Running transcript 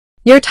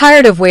You're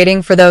tired of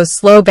waiting for those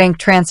slow bank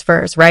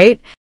transfers, right?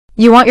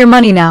 You want your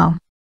money now.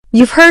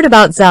 You've heard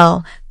about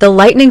Zelle, the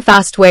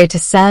lightning-fast way to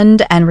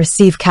send and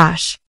receive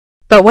cash.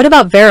 But what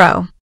about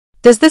Varo?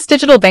 Does this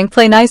digital bank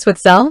play nice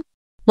with Zelle?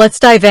 Let's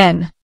dive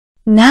in.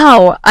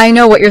 Now, I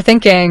know what you're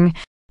thinking.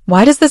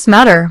 Why does this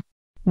matter?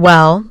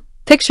 Well,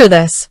 picture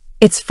this.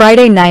 It's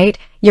Friday night,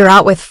 you're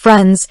out with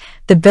friends,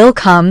 the bill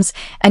comes,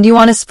 and you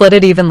want to split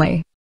it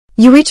evenly.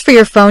 You reach for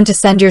your phone to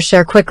send your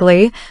share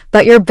quickly,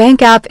 but your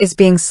bank app is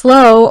being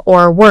slow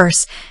or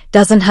worse,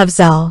 doesn't have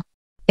Zelle.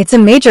 It's a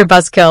major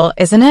buzzkill,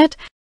 isn't it?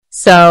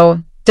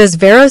 So, does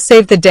Varo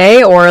save the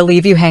day or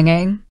leave you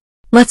hanging?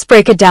 Let's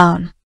break it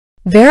down.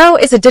 Varo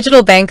is a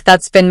digital bank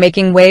that's been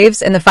making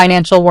waves in the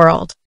financial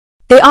world.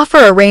 They offer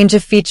a range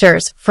of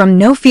features, from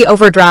no-fee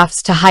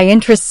overdrafts to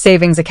high-interest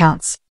savings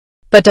accounts.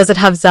 But does it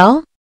have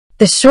Zelle?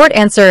 The short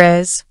answer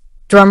is,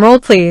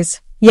 drumroll please,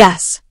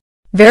 yes.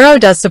 Varo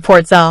does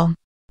support Zelle.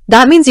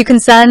 That means you can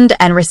send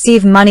and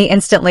receive money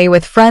instantly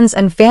with friends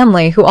and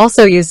family who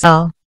also use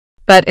Zelle.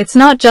 But it's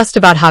not just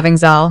about having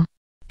Zelle.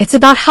 It's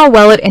about how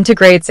well it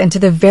integrates into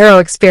the Varo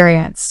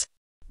experience.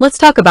 Let's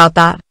talk about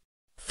that.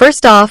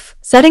 First off,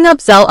 setting up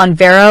Zelle on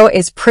Varo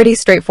is pretty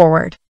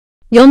straightforward.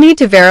 You'll need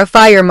to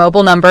verify your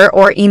mobile number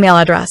or email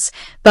address,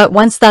 but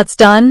once that's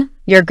done,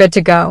 you're good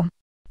to go.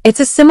 It's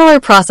a similar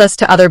process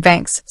to other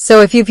banks,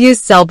 so if you've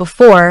used Zelle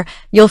before,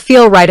 you'll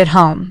feel right at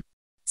home.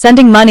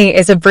 Sending money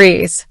is a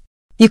breeze.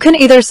 You can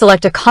either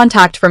select a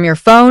contact from your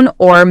phone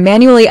or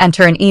manually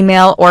enter an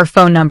email or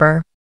phone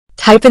number.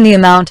 Type in the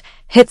amount,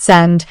 hit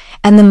send,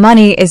 and the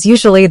money is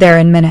usually there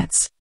in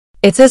minutes.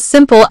 It's as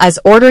simple as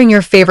ordering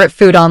your favorite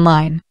food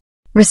online.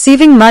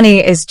 Receiving money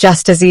is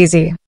just as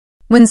easy.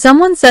 When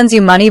someone sends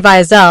you money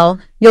via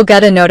Zelle, you'll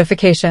get a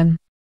notification.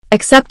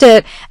 Accept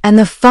it, and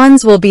the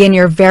funds will be in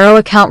your Varo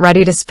account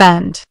ready to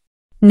spend.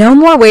 No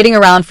more waiting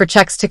around for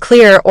checks to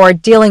clear or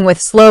dealing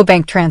with slow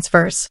bank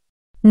transfers.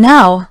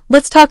 Now,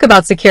 let's talk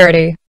about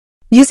security.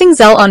 Using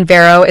Zelle on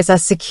Varo is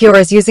as secure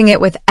as using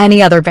it with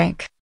any other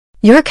bank.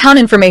 Your account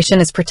information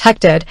is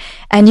protected,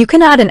 and you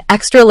can add an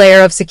extra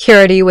layer of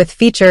security with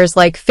features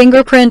like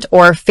fingerprint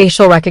or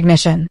facial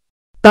recognition.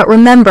 But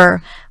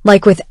remember,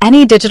 like with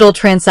any digital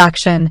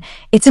transaction,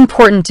 it's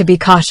important to be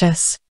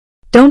cautious.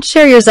 Don't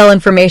share your Zelle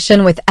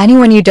information with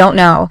anyone you don't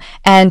know,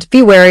 and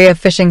be wary of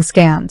phishing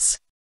scams.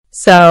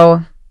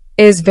 So,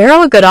 is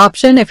Varo a good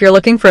option if you're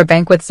looking for a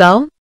bank with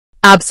Zelle?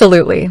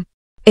 Absolutely.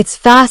 It's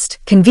fast,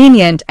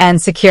 convenient, and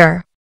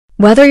secure.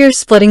 Whether you're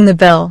splitting the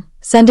bill,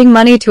 sending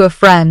money to a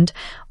friend,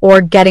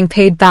 or getting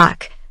paid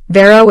back,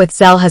 Varo with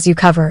Zelle has you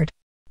covered.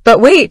 But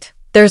wait,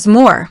 there's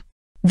more.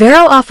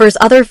 Varo offers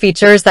other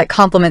features that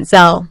complement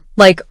Zelle,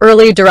 like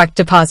early direct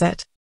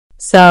deposit.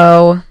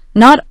 So,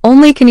 not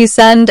only can you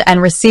send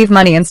and receive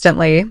money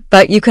instantly,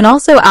 but you can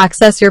also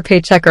access your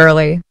paycheck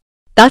early.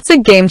 That's a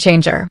game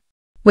changer.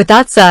 With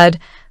that said,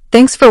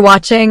 thanks for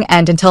watching,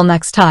 and until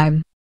next time.